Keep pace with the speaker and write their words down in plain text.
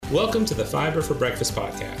Welcome to the Fiber for Breakfast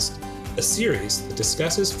podcast, a series that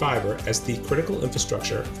discusses fiber as the critical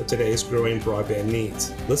infrastructure for today's growing broadband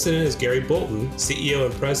needs. Listen in as Gary Bolton, CEO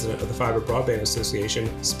and President of the Fiber Broadband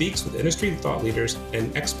Association, speaks with industry thought leaders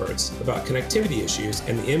and experts about connectivity issues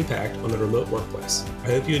and the impact on the remote workplace. I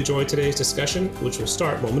hope you enjoyed today's discussion, which will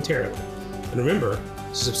start momentarily. And remember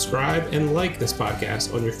to subscribe and like this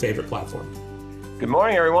podcast on your favorite platform. Good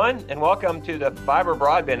morning, everyone, and welcome to the Fiber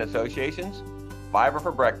Broadband Association's Fiber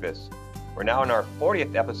for Breakfast. We're now in our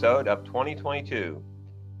 40th episode of 2022.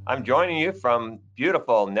 I'm joining you from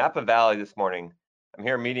beautiful Napa Valley this morning. I'm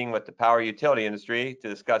here meeting with the power utility industry to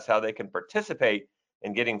discuss how they can participate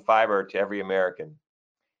in getting fiber to every American.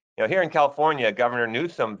 Here in California, Governor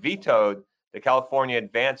Newsom vetoed the California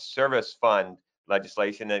Advanced Service Fund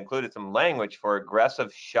legislation that included some language for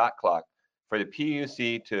aggressive shot clock for the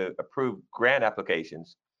PUC to approve grant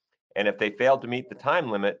applications. And if they failed to meet the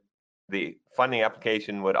time limit, the funding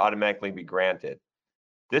application would automatically be granted.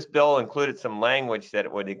 This bill included some language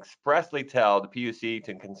that would expressly tell the PUC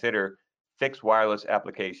to consider fixed wireless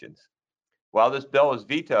applications. While this bill was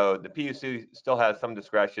vetoed, the PUC still has some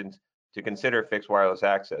discretion to consider fixed wireless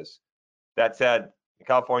access. That said, the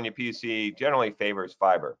California PUC generally favors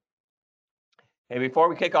fiber. Hey, before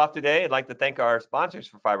we kick off today, I'd like to thank our sponsors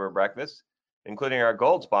for Fiber Breakfast, including our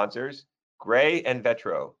gold sponsors, Gray and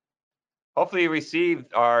Vetro. Hopefully you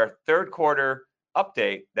received our third quarter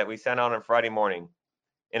update that we sent out on Friday morning.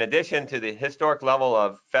 In addition to the historic level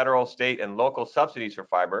of federal, state, and local subsidies for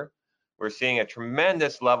fiber, we're seeing a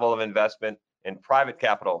tremendous level of investment in private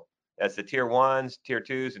capital as the tier ones, tier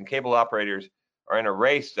twos, and cable operators are in a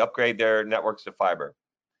race to upgrade their networks to fiber.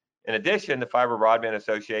 In addition, the Fiber Broadband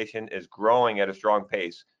Association is growing at a strong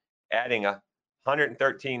pace, adding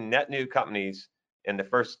 113 net new companies in the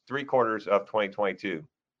first 3 quarters of 2022.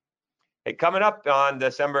 Hey, coming up on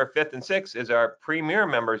December 5th and 6th is our premier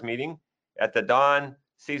members meeting at the Don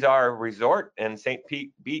Cesar Resort in St.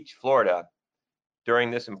 Pete Beach, Florida.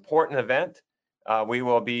 During this important event, we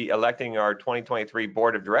will be electing our 2023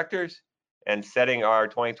 board of directors and setting our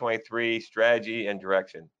 2023 strategy and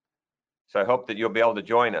direction. So I hope that you'll be able to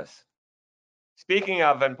join us. Speaking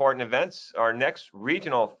of important events, our next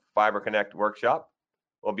regional Fiber Connect workshop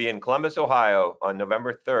will be in Columbus, Ohio on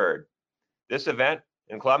November 3rd. This event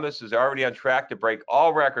in Columbus is already on track to break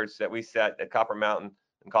all records that we set at Copper Mountain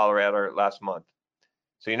in Colorado last month.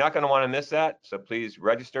 So you're not going to want to miss that, so please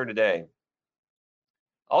register today.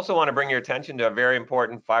 Also want to bring your attention to a very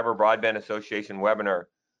important Fiber Broadband Association webinar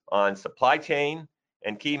on supply chain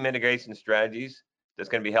and key mitigation strategies that's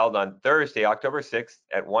going to be held on Thursday, October 6th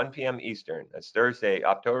at 1 p.m. Eastern. That's Thursday,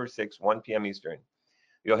 October 6th, 1 p.m. Eastern.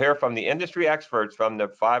 You'll hear from the industry experts from the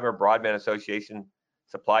Fiber Broadband Association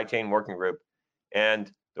Supply Chain Working Group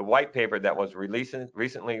and the white paper that was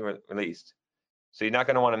recently released. So you're not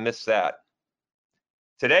going to want to miss that.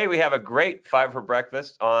 Today we have a great Fiber for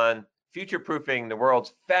Breakfast on future-proofing the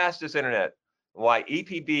world's fastest internet, and why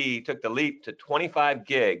EPB took the leap to 25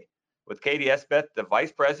 gig with Katie Espeth, the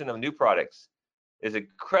Vice President of New Products. It's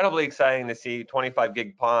incredibly exciting to see 25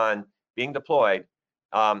 gig PON being deployed,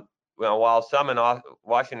 while some in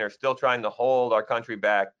Washington are still trying to hold our country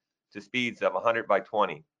back to speeds of 100 by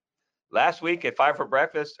 20. Last week at Fiber for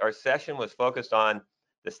Breakfast, our session was focused on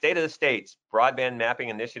the state of the state's broadband mapping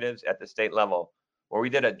initiatives at the state level, where we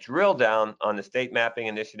did a drill down on the state mapping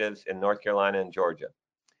initiatives in North Carolina and Georgia.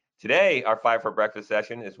 Today, our Fiber for Breakfast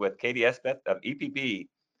session is with Katie Espeth of EPB,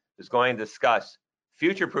 who's going to discuss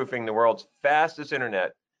future-proofing the world's fastest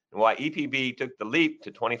internet and why EPB took the leap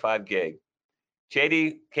to 25 gig.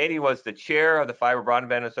 Katie was the chair of the Fiber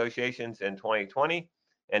Broadband Associations in 2020,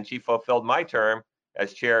 and she fulfilled my term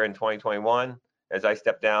as chair in 2021 as I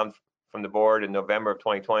stepped down from the board in November of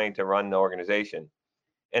 2020 to run the organization.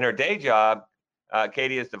 In her day job,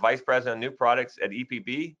 Katie is the Vice President of New Products at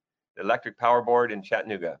EPB, the Electric Power Board in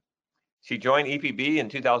Chattanooga. She joined EPB in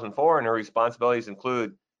 2004, and her responsibilities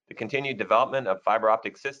include the continued development of fiber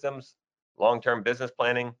optic systems, long-term business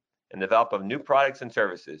planning, and development of new products and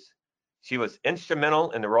services. She was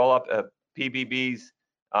instrumental in the roll-up of PBB's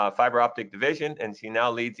fiber optic division, and she now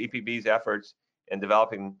leads EPB's efforts in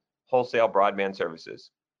developing wholesale broadband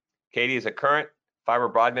services. Katie is a current Fiber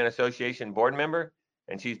Broadband Association board member,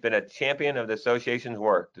 and she's been a champion of the association's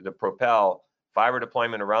work to propel fiber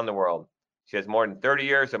deployment around the world. She has more than 30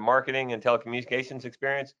 years of marketing and telecommunications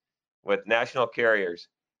experience with national carriers.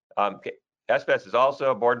 Espeth is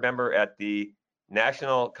also a board member at the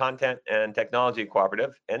National Content and Technology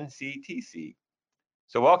Cooperative, NCTC.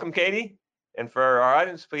 So welcome, Katie. And for our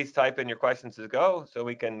audience, please type in your questions as go so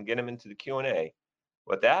we can get them into the Q&A.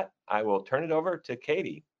 With that, I will turn it over to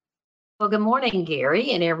Katie. Well, good morning,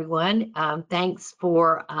 Gary and everyone. Thanks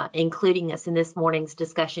for including us in this morning's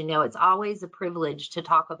discussion. You know, it's always a privilege to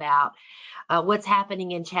talk about what's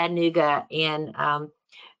happening in Chattanooga, and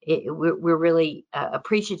we're really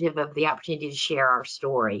appreciative of the opportunity to share our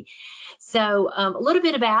story. So a little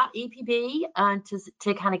bit about EPB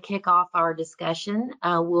to kind of kick off our discussion.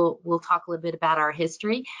 We'll talk a little bit about our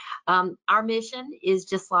history. Our mission is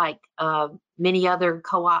just like many other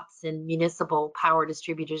co-ops and municipal power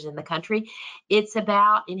distributors in the country. It's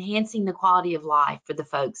about enhancing the quality of life for the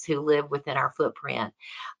folks who live within our footprint.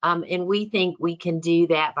 And we think we can do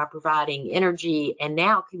that by providing energy and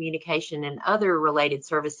now communication and other related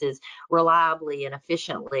services reliably and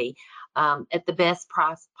efficiently at the best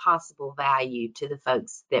possible value to the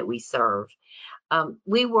folks that we serve.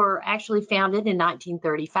 We were actually founded in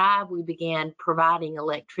 1935. We began providing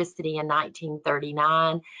electricity in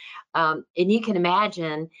 1939. And you can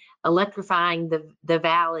imagine electrifying the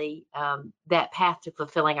valley, that path to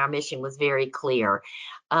fulfilling our mission was very clear.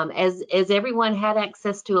 As everyone had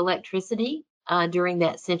access to electricity during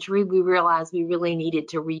that century, we realized we really needed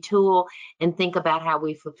to retool and think about how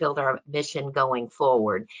we fulfilled our mission going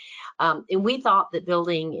forward. And we thought that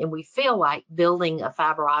we feel like building a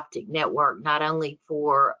fiber optic network, not only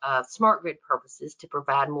for smart grid purposes to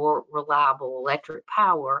provide more reliable electric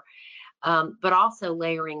power, but also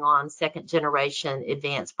layering on second generation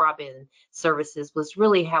advanced broadband services was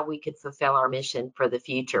really how we could fulfill our mission for the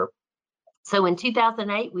future. So in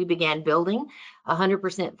 2008, we began building a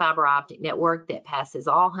 100% fiber optic network that passes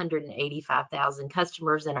all 185,000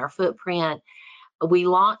 customers in our footprint. We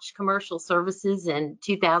launched commercial services in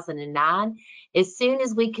 2009. As soon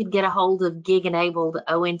as we could get a hold of gig-enabled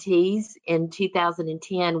ONTs in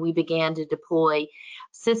 2010, we began to deploy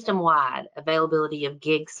system-wide availability of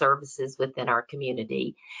gig services within our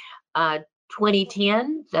community.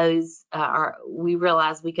 2010, we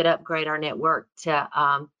realized we could upgrade our network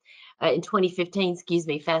to in 2015,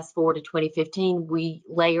 fast forward to 2015, we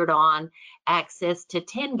layered on access to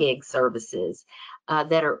 10 gig services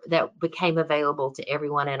that became available to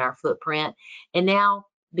everyone in our footprint. And now,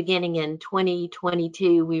 beginning in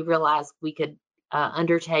 2022, we realized we could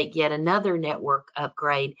undertake yet another network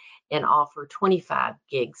upgrade and offer 25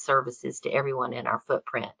 gig services to everyone in our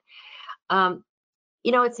footprint.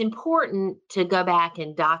 You know, it's important to go back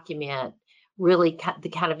and document really the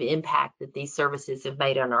kind of impact that these services have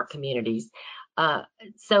made on our communities.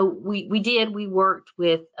 So we worked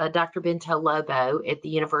with Dr. Bento Lobo at the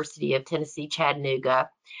University of Tennessee, Chattanooga,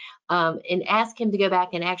 and asked him to go back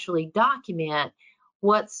and actually document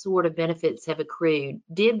what sort of benefits have accrued.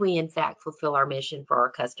 Did we in fact fulfill our mission for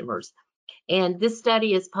our customers? And this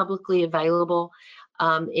study is publicly available.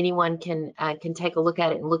 Anyone can take a look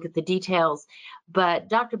at it and look at the details. But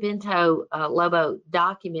Dr. Bento Lobo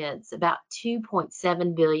documents about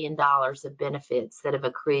 $2.7 billion of benefits that have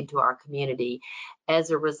accrued to our community as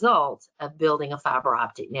a result of building a fiber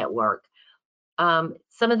optic network.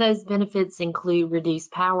 Some of those benefits include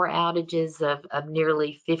reduced power outages of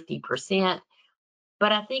nearly 50%.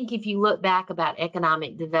 But I think if you look back about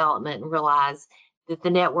economic development and realize that the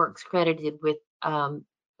network's credited with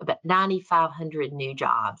about 9,500 new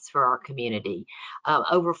jobs for our community.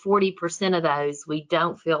 Over 40% of those we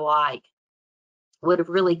don't feel like would have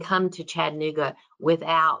really come to Chattanooga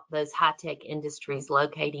without those high-tech industries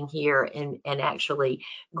locating here and actually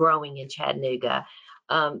growing in Chattanooga.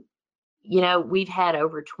 You know, we've had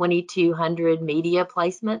over 2,200 media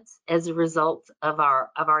placements as a result of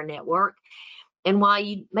our network. And while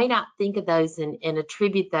you may not think of those and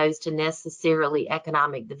attribute those to necessarily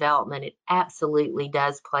economic development, it absolutely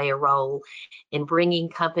does play a role in bringing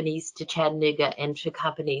companies to Chattanooga and to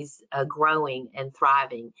companies growing and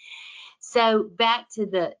thriving. So back to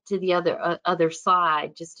the other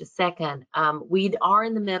side, just a second. We are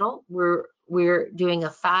in the middle. We're doing a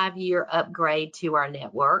 5-year upgrade to our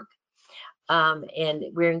network, and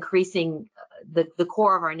we're increasing the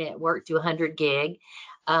core of our network to 100 gig.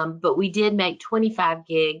 But we did make 25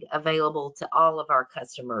 gig available to all of our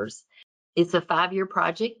customers. It's a 5-year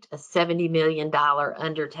project, a $70 million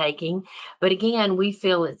undertaking. But again, we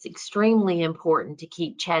feel it's extremely important to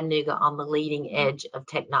keep Chattanooga on the leading edge of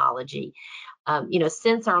technology. You know,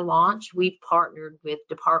 since our launch, we've partnered with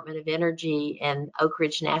Department of Energy and Oak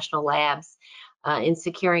Ridge National Labs in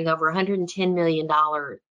securing over $110 million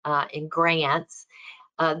in grants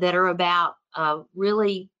that are about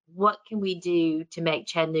really what can we do to make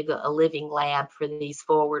Chattanooga a living lab for these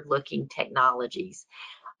forward-looking technologies.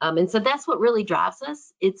 And so that's what really drives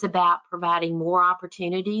us. It's about providing more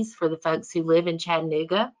opportunities for the folks who live in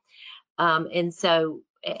Chattanooga. And so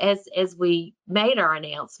as we made our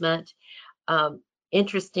announcement,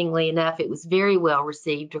 interestingly enough, it was very well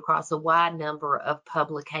received across a wide number of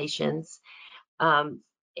publications. And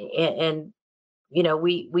you know,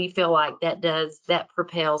 we feel like that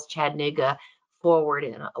propels Chattanooga forward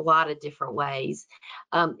in a lot of different ways.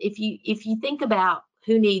 If you think about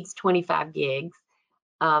who needs 25 gigs,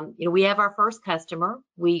 you know, we have our first customer.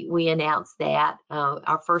 We announced that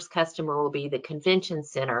our first customer will be the convention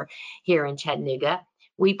center here in Chattanooga.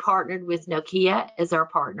 We partnered with Nokia as our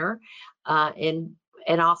partner, and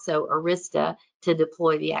also Arista to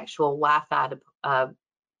deploy the actual Wi-Fi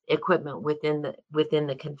equipment within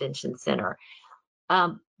the convention center.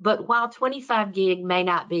 But while 25 gig may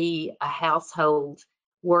not be a household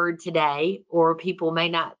word today, or people may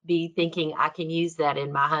not be thinking I can use that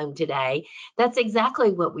in my home today, that's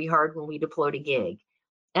exactly what we heard when we deployed a gig.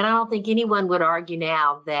 And I don't think anyone would argue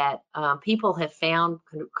now that people have found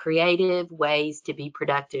creative ways to be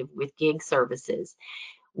productive with gig services.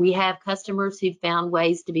 We have customers who've found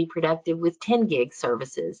ways to be productive with 10 gig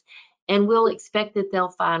services, and we'll expect that they'll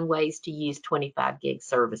find ways to use 25 gig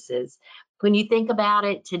services. When you think about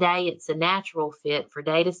it, today it's a natural fit for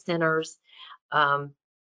data centers,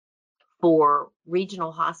 for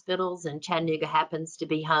regional hospitals, and Chattanooga happens to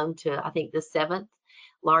be home to, I think, the 7th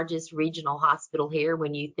largest regional hospital here.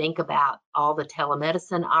 When you think about all the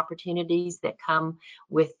telemedicine opportunities that come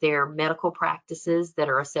with their medical practices that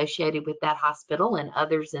are associated with that hospital and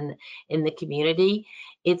others in the community,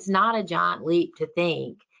 it's not a giant leap to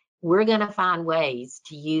think we're going to find ways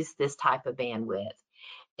to use this type of bandwidth.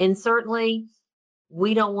 And certainly,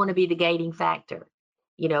 we don't want to be the gating factor.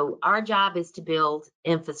 You know, our job is to build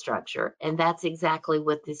infrastructure, and that's exactly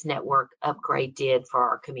what this network upgrade did for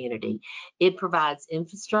our community. It provides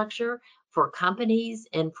infrastructure for companies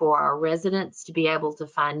and for our residents to be able to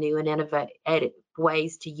find new and innovative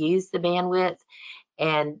ways to use the bandwidth.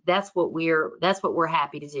 And that's what we're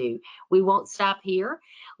happy to do. We won't stop here.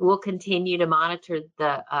 We'll continue to monitor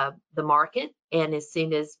the market, and as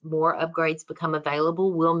soon as more upgrades become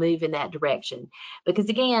available, we'll move in that direction. Because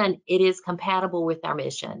again, it is compatible with our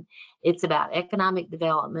mission. It's about economic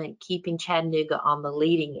development, keeping Chattanooga on the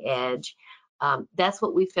leading edge. That's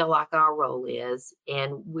what we feel like our role is,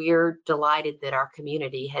 and we're delighted that our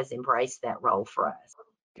community has embraced that role for us.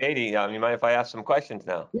 Katie, you mind if I ask some questions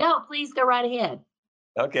now? No, please go right ahead.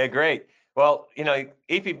 Okay, great. Well, you know,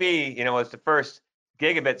 EPB, you know, was the first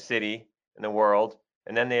gigabit city in the world,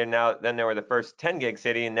 and then they were the first 10 gig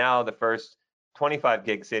city, and now the first 25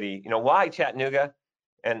 gig city. You know, why Chattanooga?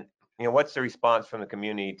 And you know, what's the response from the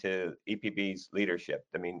community to EPB's leadership?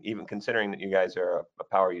 I mean, even considering that you guys are a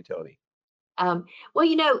power utility. Well,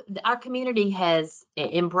 you know, our community has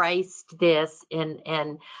embraced this, and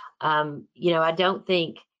you know,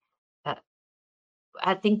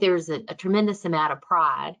 I think there's a tremendous amount of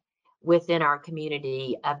pride within our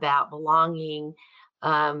community about belonging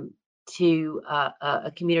to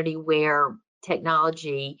a community where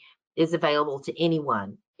technology is available to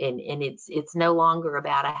anyone. And it's no longer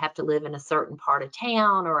about I have to live in a certain part of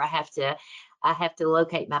town, or I have to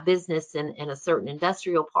locate my business in a certain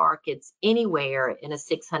industrial park. It's anywhere in a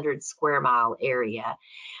 600 square mile area.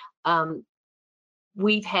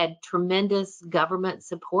 We've had tremendous government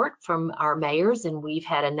support from our mayors, and we've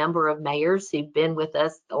had a number of mayors who've been with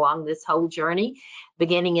us along this whole journey,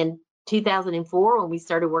 beginning in 2004 when we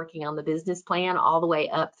started working on the business plan, all the way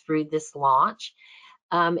up through this launch.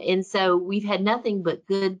 And so we've had nothing but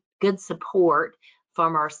good support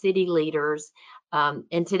from our city leaders.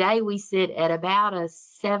 And today we sit at about a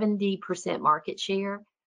 70% market share.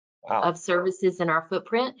 Wow. Of services in our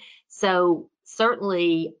footprint. So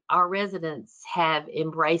certainly our residents have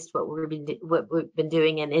embraced what we've been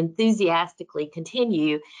doing, and enthusiastically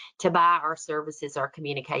continue to buy our services, our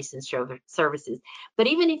communications services. But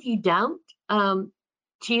even if you don't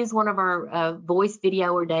choose one of our voice,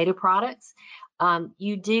 video, or data products,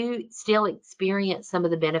 you do still experience some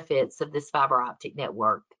of the benefits of this fiber optic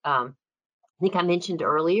network. I think I mentioned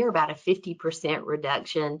earlier about a 50%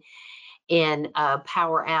 reduction in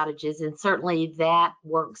power outages, and certainly that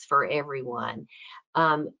works for everyone.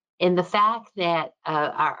 And the fact that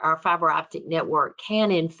our fiber optic network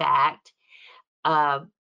can, in fact,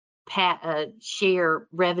 share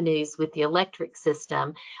revenues with the electric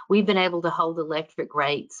system, we've been able to hold electric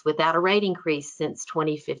rates without a rate increase since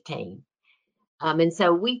 2015. And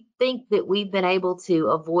so we think that we've been able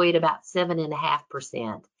to avoid about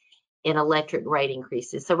 7.5% in electric rate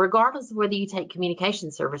increases. So regardless of whether you take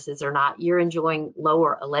communication services or not, you're enjoying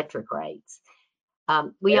lower electric rates.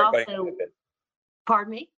 We also, pardon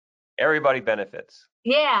me? everybody benefits.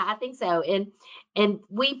 Yeah, I think so. And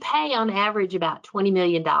we pay on average about $20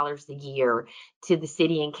 million a year to the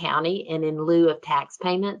city and county and in lieu of tax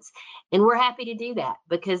payments. And we're happy to do that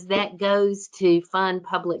because that goes to fund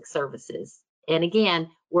public services. And again,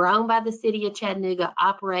 we're owned by the city of Chattanooga,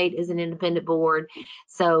 operate as an independent board.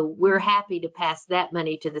 So we're happy to pass that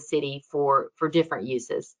money to the city for different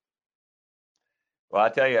uses. Well, I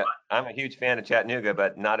tell you, I'm a huge fan of Chattanooga,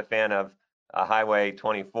 but not a fan of Highway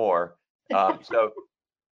 24. So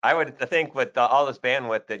I would think with all this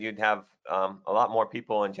bandwidth that you'd have a lot more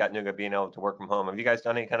people in Chattanooga being able to work from home. Have you guys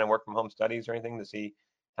done any kind of work from home studies or anything to see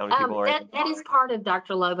how many people are able to? That is part of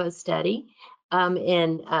Dr. Lobo's study.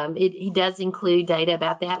 He does include data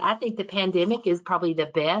about that. I think the pandemic is probably the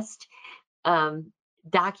best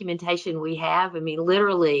documentation we have. I mean,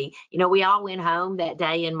 literally, we all went home that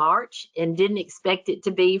day in March and didn't expect it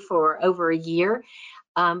to be for over a year.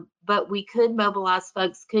 But we could mobilize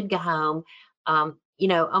folks, could go home.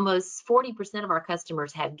 Almost 40% of our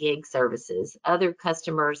customers have gig services. Other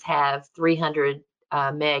customers have 300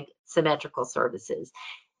 meg symmetrical services.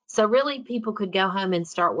 So really people could go home and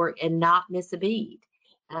start work and not miss a beat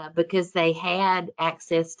because they had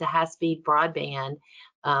access to high-speed broadband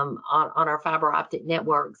on our fiber optic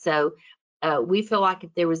network. So we feel like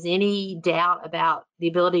if there was any doubt about the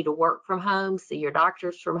ability to work from home, see your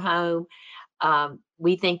doctors from home,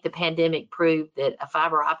 we think the pandemic proved that a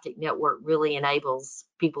fiber optic network really enables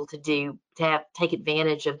people to take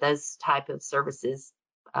advantage of those type of services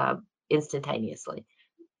instantaneously.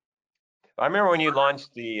 I remember when you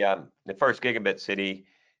launched the first Gigabit City,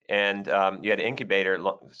 and you had an incubator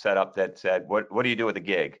set up that said, "What do you do with a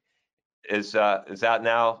gig?" Is that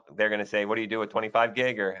now they're going to say, "What do you do with 25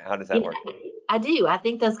 gig?" or how does that work? I do. I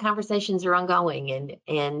think those conversations are ongoing,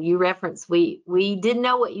 and you reference we didn't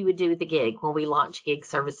know what you would do with the gig when we launched gig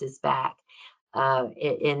services back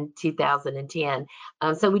in 2010.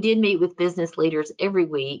 So we did meet with business leaders every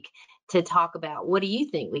week to talk about what do you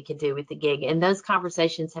think we could do with the gig, and those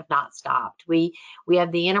conversations have not stopped. We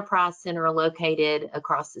have the Enterprise Center located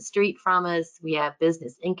across the street from us. We have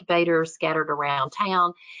business incubators scattered around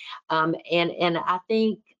town, and I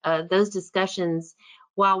think those discussions,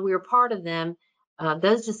 while we're part of them,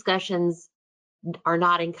 those discussions are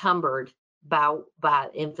not encumbered by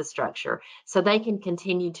infrastructure. So they can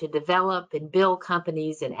continue to develop and build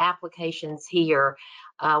companies and applications here.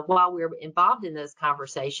 While we're involved in those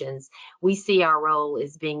conversations, we see our role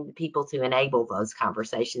as being the people to enable those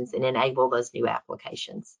conversations and enable those new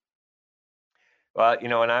applications. Well,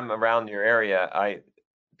 when I'm around your area,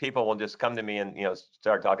 people will just come to me and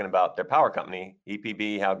start talking about their power company,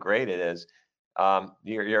 EPB, how great it is.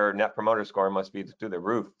 Your net promoter score must be through the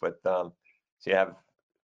roof, but so you have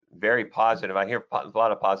very positive. I hear a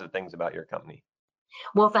lot of positive things about your company.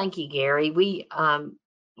 Well, thank you, Gary. We've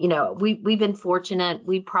been fortunate.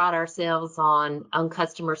 We pride ourselves on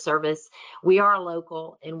customer service. We are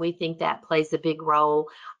local, and we think that plays a big role.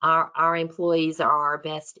 Our employees are our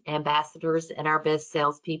best ambassadors and our best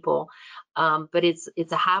salespeople. But it's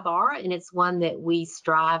a high bar, and it's one that we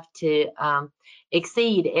strive to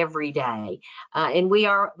exceed every day. And we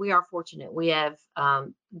are fortunate. We have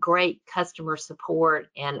great customer support,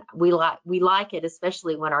 and we like it,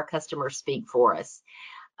 especially when our customers speak for us.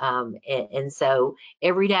 And so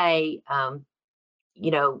every day,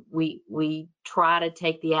 we try to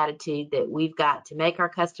take the attitude that we've got to make our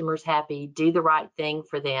customers happy, do the right thing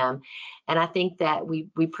for them. And I think that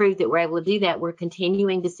we proved that we're able to do that. We're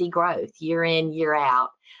continuing to see growth year in, year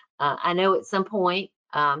out. I know at some point,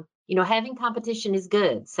 having competition is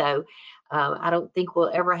good. So I don't think we'll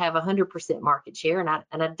ever have 100% market share.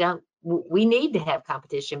 We need to have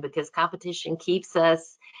competition because competition keeps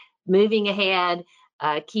us moving ahead,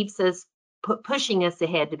 keeps us pushing us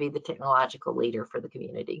ahead to be the technological leader for the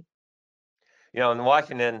community. In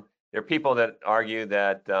Washington, there are people that argue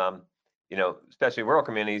that, especially rural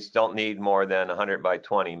communities don't need more than 100 by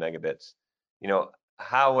 20 megabits.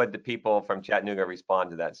 How would the people from Chattanooga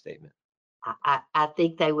respond to that statement? I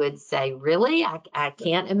think they would say, really? I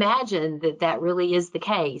can't imagine that really is the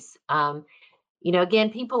case. Again,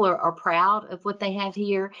 people are proud of what they have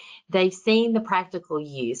here. They've seen the practical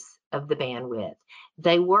use of the bandwidth.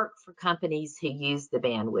 They work for companies who use the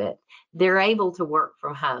bandwidth. They're able to work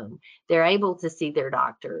from home. They're able to see their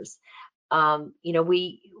doctors.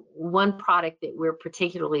 One product that we're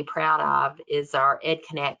particularly proud of is our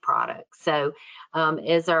EdConnect product. So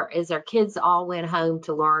as our kids all went home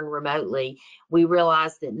to learn remotely, we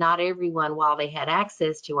realized that not everyone, while they had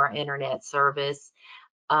access to our internet service,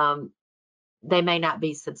 they may not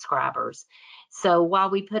be subscribers. So while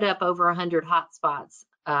we put up over 100 hotspots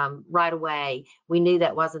right away. We knew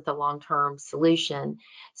that wasn't the long-term solution.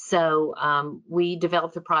 So we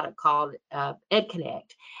developed a product called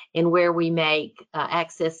EdConnect, in where we make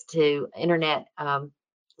access to internet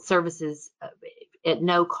services at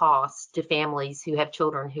no cost to families who have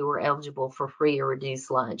children who are eligible for free or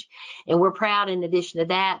reduced lunch. And we're proud, in addition to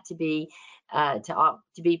that, to be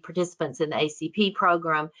participants in the ACP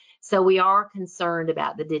program. So we are concerned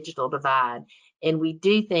about the digital divide. And we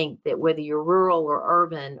do think that whether you're rural or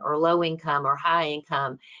urban or low income or high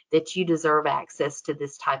income, that you deserve access to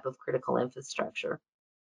this type of critical infrastructure.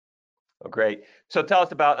 Oh, great. So tell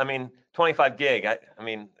us about, 25 gig. I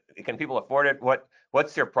mean, can people afford it?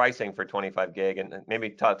 What's your pricing for 25 gig? And maybe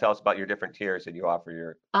tell us about your different tiers that you offer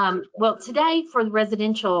your. Well, today for the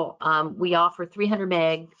residential, we offer 300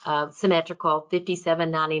 meg symmetrical,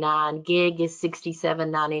 $57.99. Gig is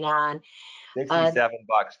 $67.99. $67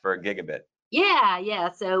 for a gigabit. Yeah.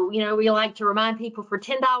 So, we like to remind people, for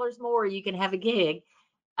 $10 more, you can have a gig.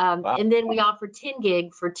 Wow. And then we offer 10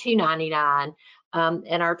 gig for $299.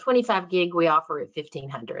 And our 25 gig we offer at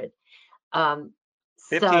 $1,500.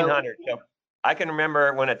 $1,500. So I can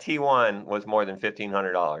remember when a T1 was more than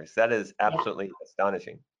 $1,500. That is absolutely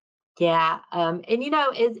astonishing. Yeah. And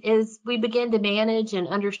as we begin to manage and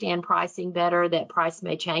understand pricing better, that price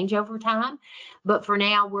may change over time. But for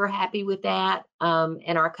now, we're happy with that.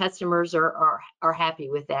 And our customers are happy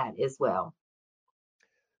with that as well.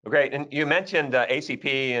 Great. And you mentioned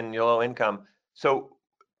ACP and your low income. So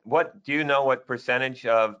do you know what percentage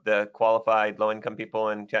of the qualified low income people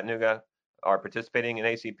in Chattanooga are participating in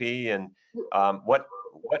ACP? And what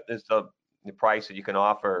is the price that you can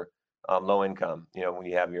offer low income, when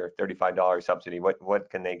you have your $35 subsidy? What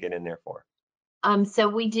can they get in there for? So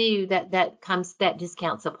we do that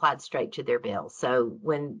discount's applied straight to their bill. So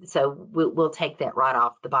we'll take that right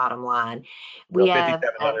off the bottom line. We have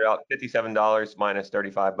 $57 minus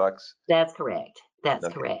 $35. That's correct. That's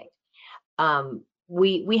correct.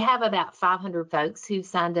 We have about 500 folks who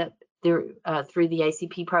signed up through the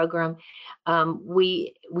ACP program.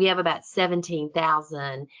 We have about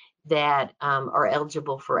 17,000 that are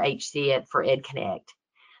eligible for HC for EdConnect.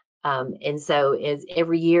 And so as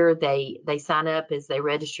every year they sign up, as they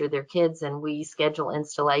register their kids, and we schedule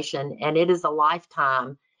installation, and it is a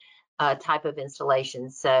lifetime type of installation.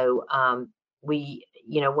 So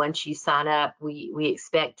once you sign up, we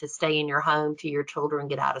expect to stay in your home till your children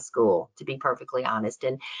get out of school, to be perfectly honest.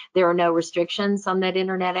 And there are no restrictions on that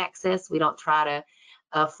internet access. We don't try to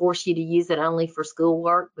force you to use it only for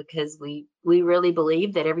schoolwork, because we really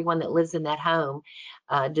believe that everyone that lives in that home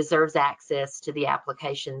deserves access to the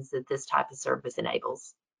applications that this type of service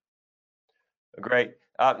enables. Great.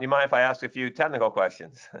 You mind if I ask a few technical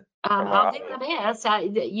questions? I'll do my best.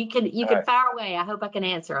 You can fire away. I hope I can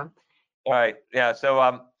answer them. All right. Yeah. So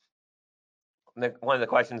one of the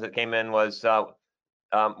questions that came in was,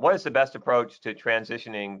 what is the best approach to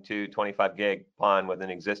transitioning to 25 gig PON with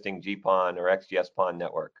an existing GPON or XGS-PON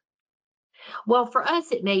network? Well, for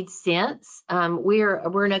us, it made sense. We're a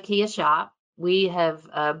Nokia shop. We have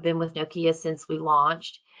been with Nokia since we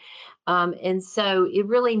launched. And so it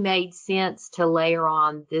really made sense to layer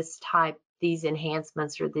on these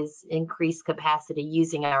enhancements or this increased capacity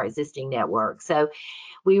using our existing network. So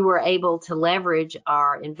we were able to leverage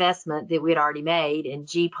our investment that we'd already made in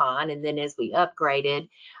GPON, and then as we upgraded,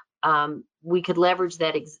 we could leverage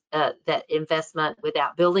that investment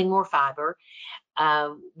without building more fiber.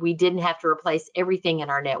 We didn't have to replace everything in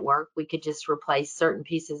our network. We could just replace certain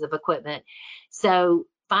pieces of equipment. So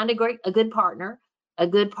find a good partner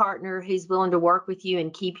who's willing to work with you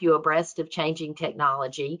and keep you abreast of changing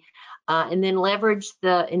technology, and then leverage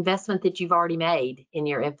the investment that you've already made in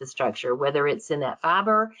your infrastructure, whether it's in that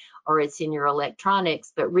fiber or it's in your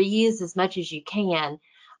electronics, but reuse as much as you can.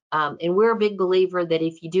 And we're a big believer that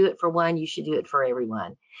if you do it for one, you should do it for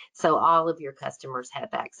everyone. So all of your customers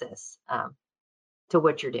have access to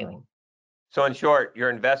what you're doing. So in short, your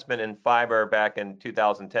investment in fiber back in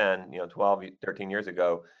 2010, 12, 13 years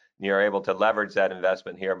ago, you're able to leverage that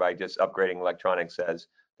investment here by just upgrading electronics as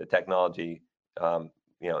the technology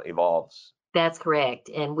evolves. That's correct.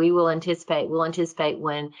 And we'll anticipate when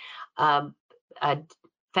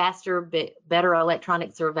faster, better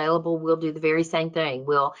electronics are available, we'll do the very same thing.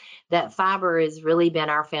 That fiber has really been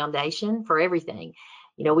our foundation for everything.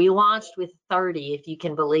 We launched with 30, if you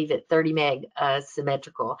can believe it, 30 meg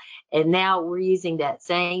symmetrical. And now we're using that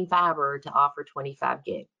same fiber to offer 25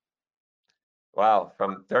 gig. Wow,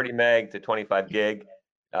 from 30 meg to 25 gig.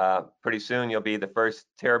 Pretty soon you'll be the first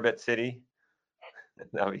terabit city.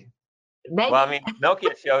 Maybe. Well,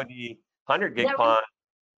 Nokia showed the 100 gig PON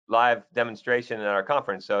live demonstration at our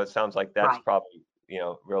conference, so it sounds like that's probably,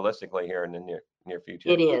 realistically here in the near future.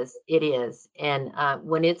 It is. And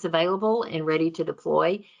when it's available and ready to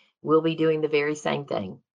deploy, we'll be doing the very same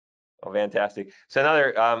thing. Oh, fantastic. So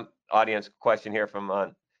another audience question here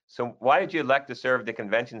from so why did you elect to serve the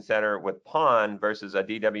convention center with PON versus a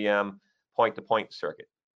DWM point-to-point circuit?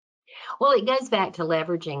 Well, it goes back to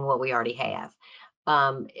leveraging what we already have.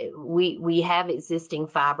 We have existing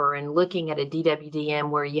fiber, and looking at a DWDM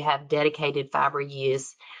where you have dedicated fiber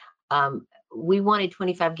use, we wanted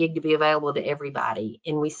 25 gig to be available to everybody,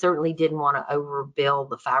 and we certainly didn't want to overbuild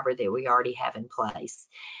the fiber that we already have in place.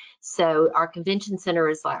 So our convention center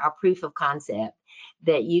is like our proof of concept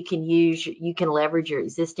that you can leverage your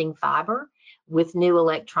existing fiber with new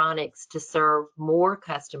electronics to serve more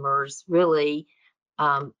customers, really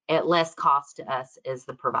at less cost to us as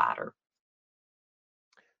the provider.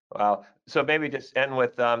 Wow. So maybe just end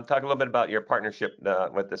with talk a little bit about your partnership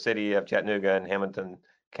with the city of Chattanooga and Hamilton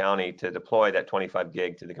County to deploy that 25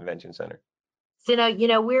 gig to the convention center. So,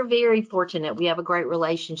 we're very fortunate. We have a great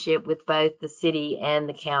relationship with both the city and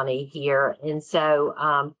the county here. And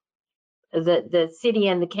so the city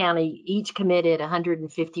and the county each committed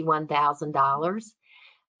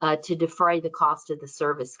 $151,000 to defray the cost of the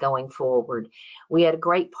service going forward. We had a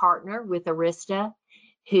great partner with Arista,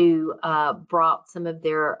 who brought some of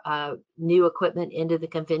their new equipment into the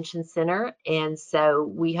convention center. And so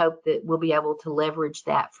we hope that we'll be able to leverage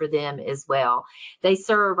that for them as well. They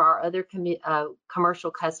serve our other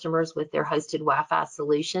commercial customers with their hosted Wi-Fi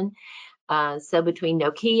solution. So between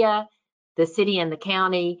Nokia, the city and the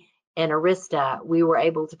county, and Arista, we were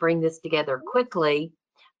able to bring this together quickly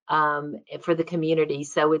for the community.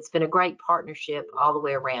 So it's been a great partnership all the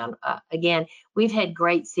way around. Again, we've had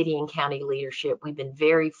great city and county leadership. We've been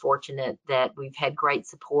very fortunate that we've had great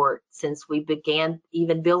support since we began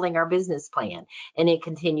even building our business plan, and it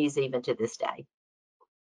continues even to this day.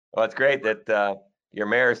 Well, it's great that your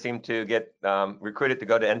mayor seemed to get recruited to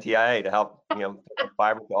go to NTIA to help,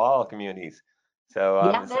 fiber to all communities. So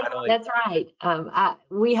yeah, that's right.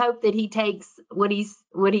 We hope that he takes what he's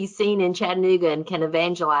seen in Chattanooga and can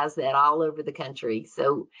evangelize that all over the country.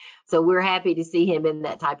 So we're happy to see him in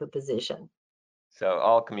that type of position. So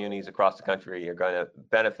all communities across the country are going to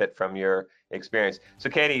benefit from your experience. So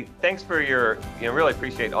Katie, thanks for your, really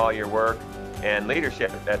appreciate all your work and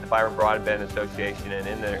leadership at the Fiber Broadband Association and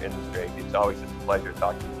in their industry. It's always a pleasure to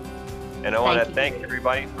talk to you. And I want to thank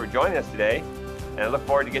everybody for joining us today. And I look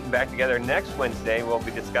forward to getting back together next Wednesday. We'll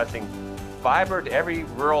be discussing fiber to every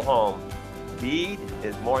rural home. BEAD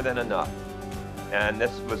is more than enough. And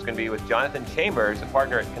this was going to be with Jonathan Chambers, a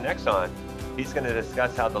partner at Connexon. He's going to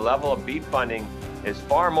discuss how the level of BEAD funding is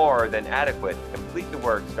far more than adequate to complete the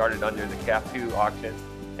work started under the CAF2 auction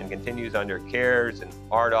and continues under CARES and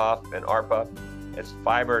RDOF and ARPA. It's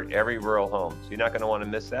fiber to every rural home. So you're not going to want to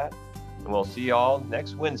miss that. And we'll see you all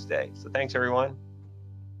next Wednesday. So thanks, everyone.